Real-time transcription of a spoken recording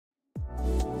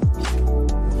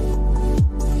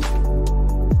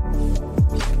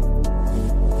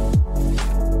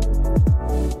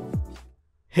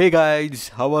Hey guys,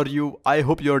 how are you? I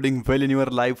hope you're doing well in your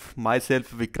life.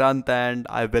 Myself Vikrant and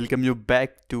I welcome you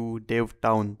back to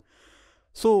DevTown.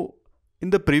 So, in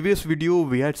the previous video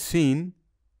we had seen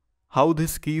how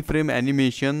this keyframe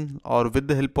animation or with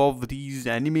the help of these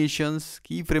animations,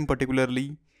 keyframe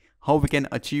particularly, how we can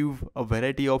achieve a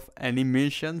variety of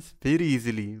animations very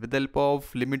easily with the help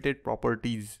of limited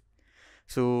properties.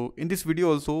 So in this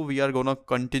video also we are gonna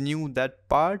continue that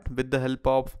part with the help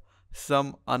of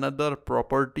some another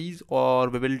properties, or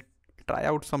we will try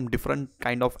out some different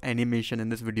kind of animation in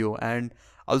this video. And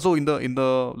also in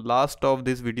the last of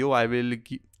this video I will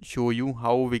show you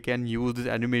how we can use this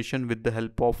animation with the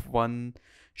help of one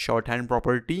shorthand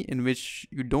property, in which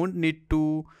you don't need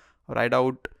to write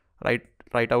out write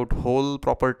write out whole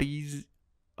properties.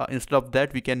 Instead of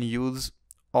that we can use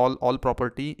all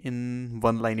property in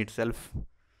one line itself.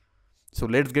 So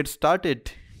let's get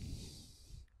started.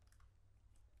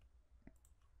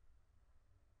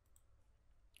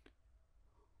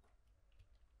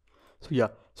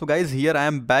 So guys, here I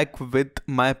am back with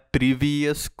my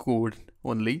previous code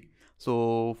only.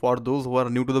 So for those who are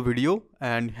new to the video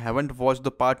and haven't watched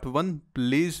the part 1,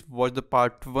 please watch the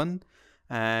part 1,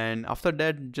 and after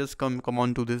that just come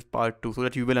on to this part 2, so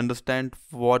that you will understand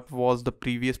what was the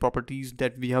previous properties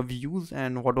that we have used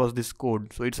and what was this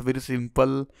code. So it's a very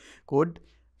simple code.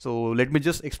 So let me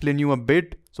just explain you a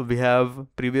bit. So we have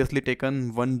previously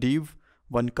taken one div,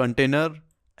 one container,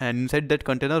 and inside that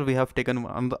container we have taken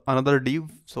another div.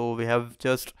 So we have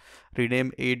just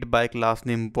renamed it by class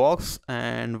name box,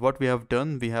 and what we have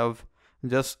done, we have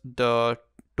just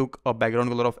took a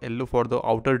background color of yellow for the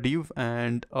outer div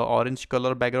and a orange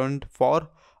color background for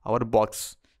our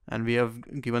box, and we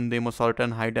have given them a certain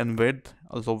height and width,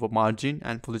 also for margin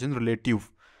and position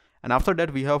relative. And after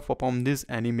that we have performed this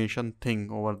animation thing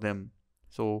over them.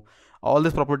 So all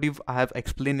this property I have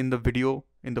explained in the video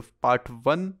in the part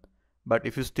 1, but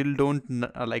if you still don't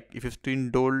if you still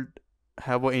don't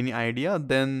have any idea,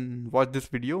 then watch this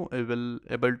video. You will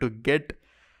able to get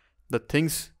the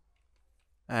things,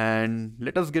 and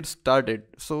let us get started.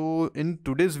 So in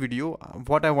today's video,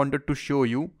 what I wanted to show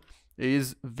you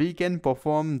is we can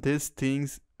perform these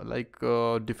things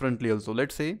differently also.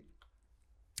 Let's say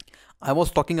I was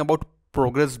talking about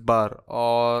progress bar,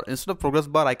 or instead of progress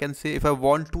bar I can say if I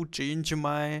want to change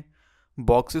my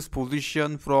box's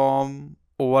position from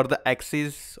over the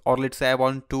axis, or let's say I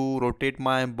want to rotate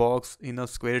my box in a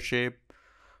square shape.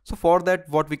 So for that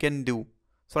what we can do,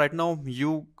 so right now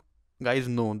you guys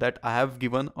know that I have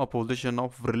given a position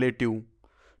of relative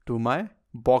to my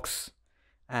box,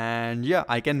 and yeah,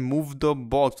 I can move the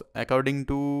box according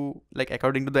to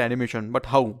the animation. But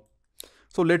how?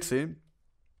 So let's say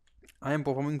I am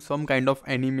performing some kind of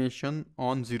animation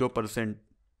on 0%.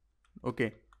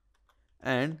 Okay,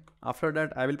 and after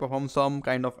that I will perform some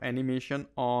kind of animation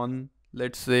on,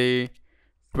 let's say,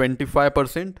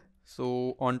 25%.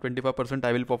 So on 25%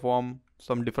 I will perform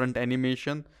some different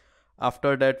animation.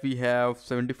 After that we have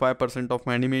 75% of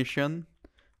animation,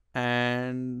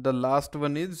 and the last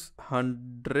one is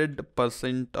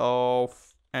 100%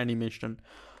 of animation.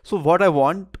 So what I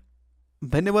want,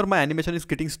 whenever my animation is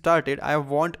getting started, I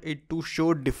want it to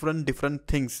show different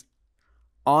things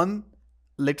on,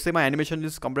 let's say my animation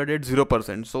is completed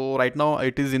 0%. So right now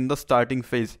it is in the starting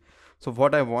phase. So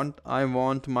what I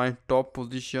want my top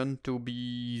position to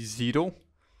be 0,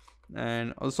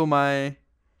 and also my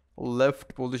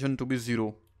left position to be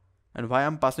 0. And why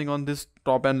I'm passing on this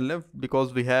top and left,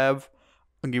 because we have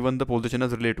given the position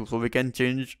as relative, so we can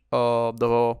change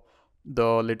the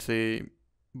let's say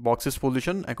box's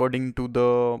position according to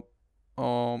the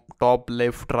top,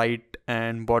 left, right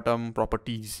and bottom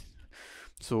properties.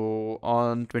 So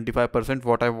on 25%,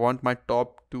 what I want my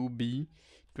top to be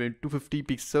 250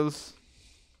 pixels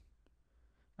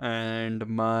and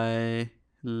my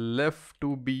left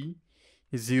to be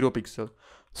 0 pixel.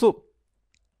 So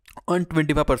on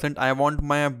 25% I want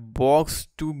my box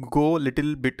to go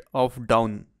little bit of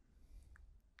down.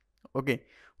 Okay,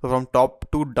 so from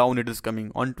top to down it is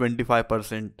coming on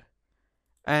 25%.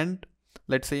 And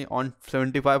let's say on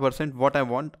 75%, what I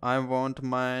want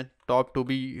my top to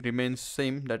be remains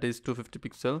same, that is 250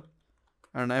 pixel,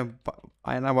 and I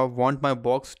want my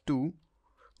box to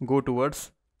go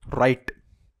towards right.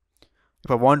 If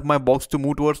I want my box to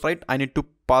move towards right, I need to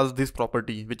pass this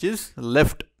property, which is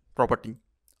left property.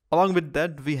 Along with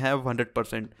that we have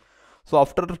 100%. So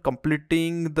after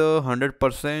completing the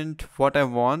 100%, what I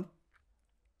want,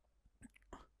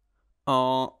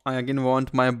 I again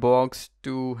want my box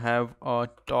to have a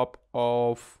top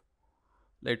of,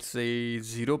 let's say,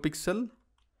 0 pixel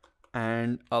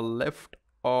and a left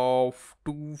of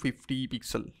 250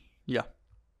 pixel. Yeah,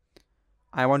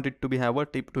 I want it to be have a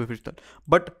tip to official.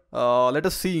 But let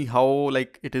us see how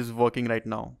like it is working right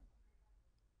now.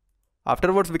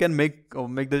 Afterwards we can make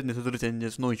the necessary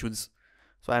changes, no issues.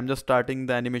 So I'm just starting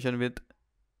the animation with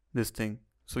this thing.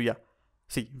 So yeah,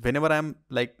 see, whenever I'm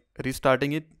like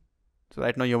restarting it, so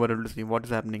right now you are able to see what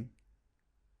is happening.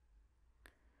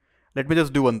 Let me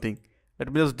just do one thing.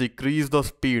 Let me just decrease the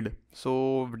speed.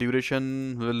 So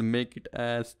duration will make it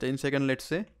as 10 seconds, let's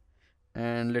say.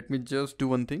 And let me just do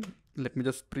one thing. Let me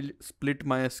just split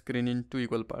my screen into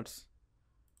equal parts.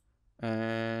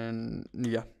 And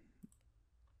yeah.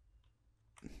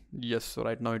 Yes, so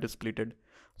right now it is splitted.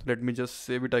 So let me just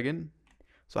save it again.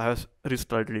 So I have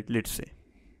restarted it, let's say.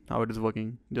 How it is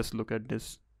working. Just look at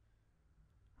this.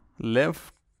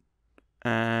 Left.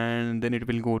 And then it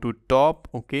will go to top,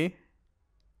 okay.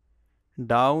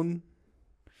 Down.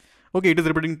 Okay, it is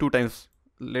repeating 2 times.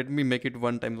 Let me make it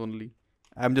 1 time only.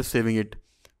 I'm just saving it.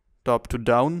 Top to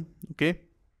down, okay.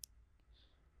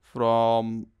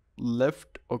 From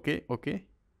left, okay, okay.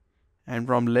 And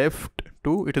from left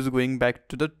to, it is going back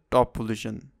to the top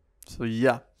position. So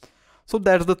yeah, so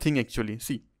that's the thing actually.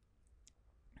 See,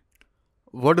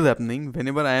 what is happening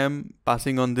whenever I am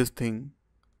passing on this thing.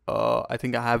 I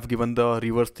think I have given the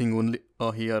reverse thing only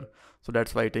here, so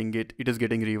that's why it is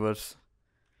getting reverse.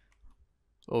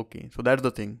 Okay, so that's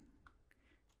the thing.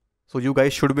 So you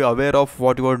guys should be aware of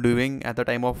what you are doing at the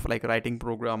time of like writing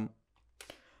program.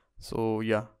 So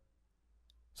yeah,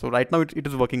 so right now it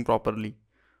is working properly.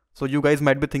 So you guys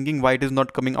might be thinking why it is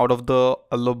not coming out of the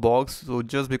allo box. So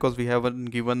just because we haven't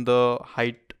given the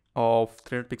height of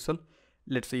 300 pixel.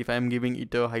 Let's say if I am giving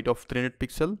it a height of 300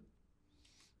 pixel,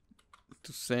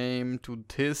 to same to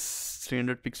this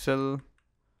 300 pixel,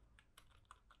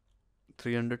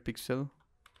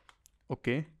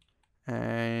 okay,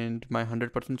 and my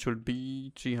 100% should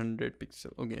be 300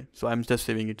 pixel. Okay, so I'm just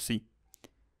saving it. See,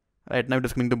 right now it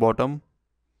is coming to bottom,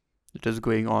 it is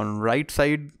going on right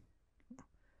side,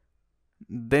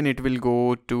 then it will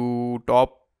go to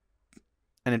top,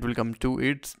 and it will come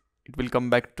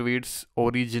back to its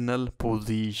original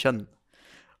position.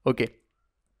 Okay,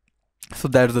 so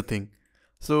that's the thing.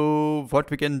 So what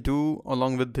we can do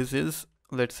along with this is,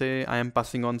 let's say I am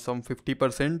passing on some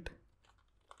 50%.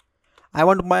 I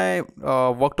want my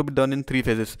work to be done in 3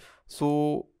 phases.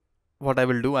 So what I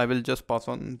will do, I will just pass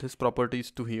on these properties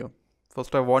to here.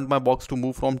 First I want my box to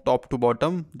move from top to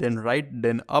bottom, then right,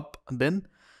 then up, then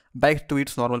back to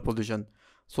its normal position.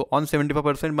 So on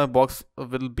 75% my box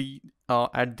will be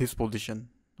at this position.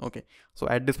 Okay, so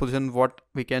at this position what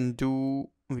we can do,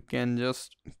 we can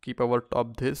just keep our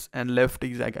top this, and left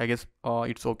is I guess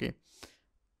it's okay,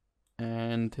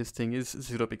 and this thing is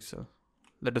 0 pixel.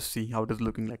 Let us see how it is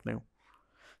looking like now.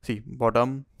 See,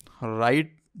 bottom,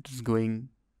 right is going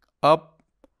up,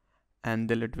 and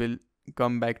then it will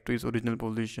come back to its original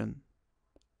position.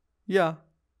 Yeah,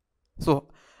 so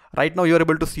right now you are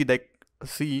able to see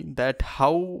that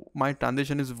how my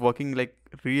transition is working like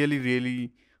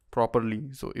really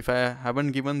properly. So if I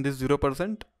haven't given this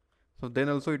 0%, so then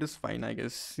also it is fine, I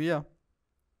guess. Yeah,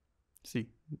 see,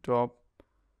 top,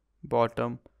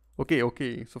 bottom.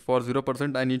 Okay, so for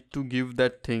 0% I need to give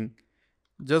that thing,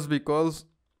 just because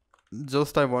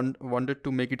I wanted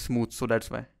to make it smooth, so that's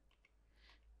why.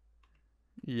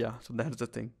 Yeah, so that's the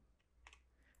thing.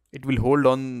 It will hold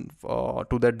on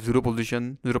to that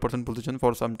 0% position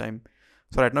for some time.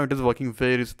 So right now it is working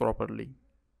very properly.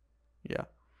 Yeah,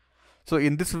 so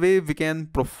in this way we can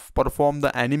perform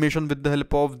the animation with the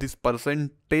help of this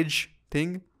percentage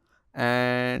thing.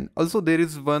 And also there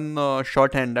is one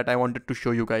shorthand that I wanted to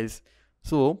show you guys.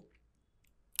 So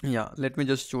yeah, let me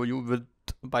just show you with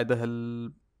by the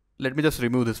help. Let me just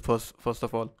remove this first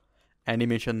of all,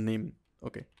 animation name.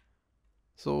 Okay,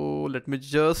 so let me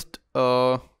just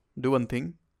do one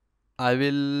thing. I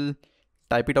will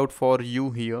type it out for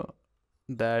you here,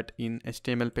 that in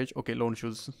HTML page. Okay, loan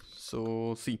shoes.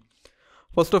 So see,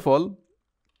 first of all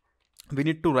we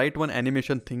need to write one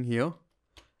animation thing here,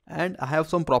 and I have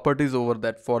some properties over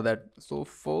that for that. So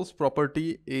first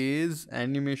property is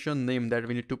animation name that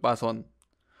we need to pass on.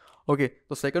 Okay,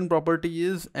 the second property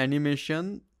is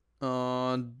animation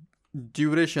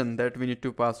duration that we need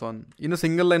to pass on. In a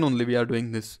single line only we are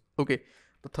doing this. Okay,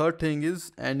 the third thing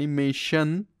is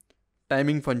animation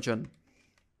timing function.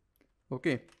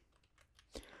 Okay,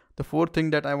 the fourth thing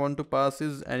that I want to pass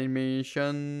is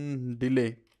animation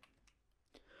delay.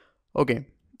 Okay,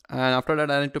 and after that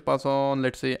I need to pass on,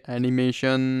 let's say,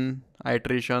 animation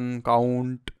iteration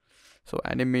count. So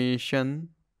animation,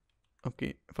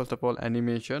 okay, first of all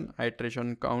animation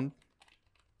iteration count,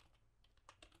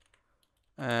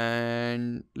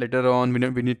 and later on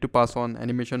we need to pass on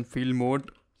animation fill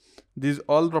mode, These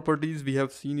all properties we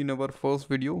have seen in our first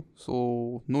video,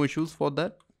 so no issues for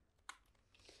that.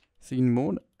 Scene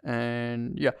mode,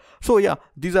 and yeah, so yeah,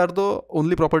 these are the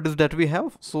only properties that we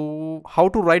have. So how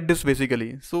to write this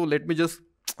basically? So let me just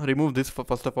remove this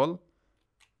first of all,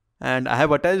 and I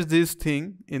have attached this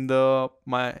thing in the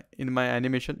my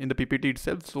animation in the PPT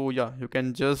itself. So yeah, you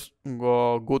can just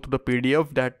go to the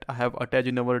PDF that I have attached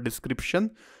in our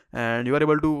description, and you are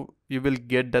able to, you will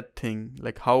get that thing,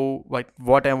 like how, like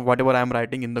whatever I'm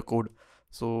writing in the code.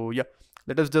 So yeah,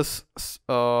 let us just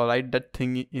write that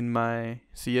thing in my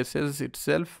CSS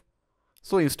itself.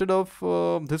 So instead of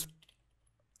this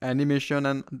animation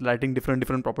and writing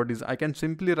different properties, I can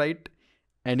simply write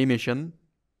animation.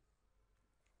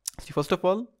 See, first of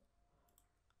all,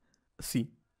 see,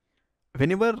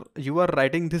 whenever you are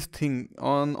writing this thing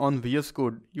on VS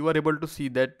Code, you are able to see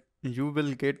that you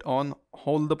will get on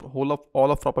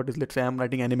all of properties. Let's say I'm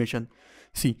writing animation.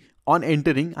 See, on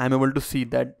entering, I'm able to see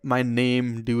that my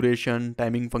name, duration,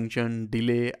 timing function,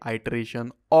 delay,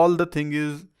 iteration, all the thing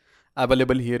is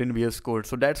available here in VS Code.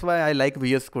 So that's why I like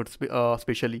VS Code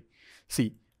especially.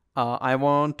 See, I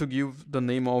want to give the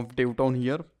name of DevTown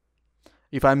here.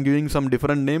 If I'm giving some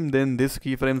different name, then this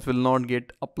keyframes will not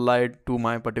get applied to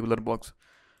my particular box.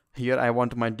 Here I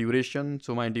want my duration.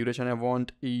 So my duration I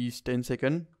want is 10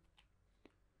 seconds.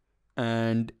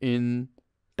 And in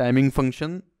timing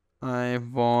function, I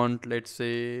want, let's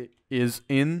say, is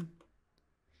in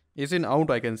out,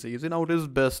 I can say. Is in out is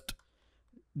best.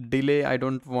 Delay, I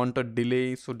don't want a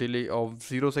delay. So delay of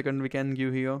 0 second we can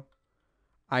give here.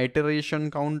 Iteration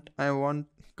count I want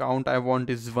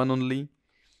is 1 only.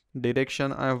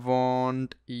 Direction I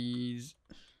want is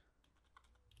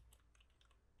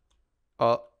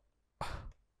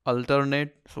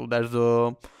alternate, so that's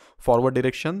the forward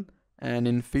direction. And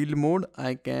in field mode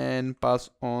I can pass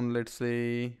on, let's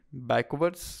say,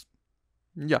 backwards.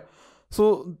 Yeah,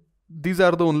 so these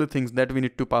are the only things that we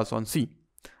need to pass on. See,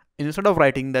 instead of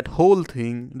writing that whole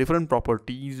thing, different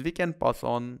properties, we can pass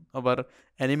on our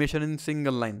animation in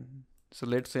single line. So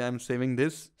let's say I'm saving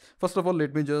this. First of all,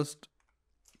 let me just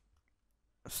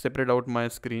separate out my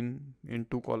screen in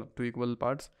two equal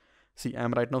parts. See,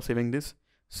 I'm right now saving this.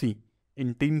 See,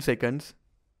 in 10 seconds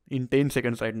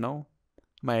right now,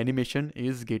 my animation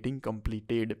is getting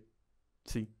completed.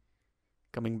 See,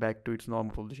 coming back to its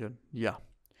normal position. Yeah,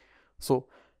 so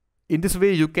in this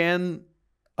way you can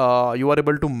you are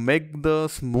able to make the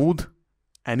smooth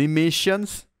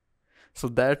animations. So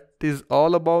that is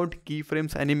all about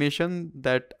keyframes animation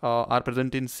that are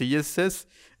present in CSS.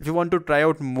 If you want to try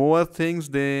out more things,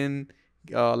 then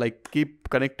like keep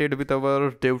connected with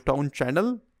our DevTown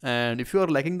channel. And if you are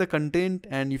liking the content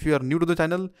and if you are new to the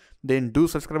channel, then do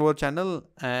subscribe our channel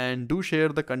and do share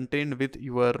the content with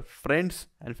your friends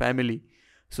and family.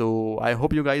 So I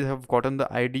hope you guys have gotten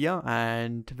the idea,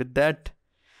 and with that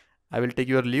I will take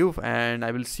your leave and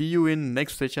I will see you in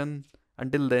next session.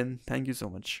 Until then, thank you so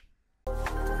much.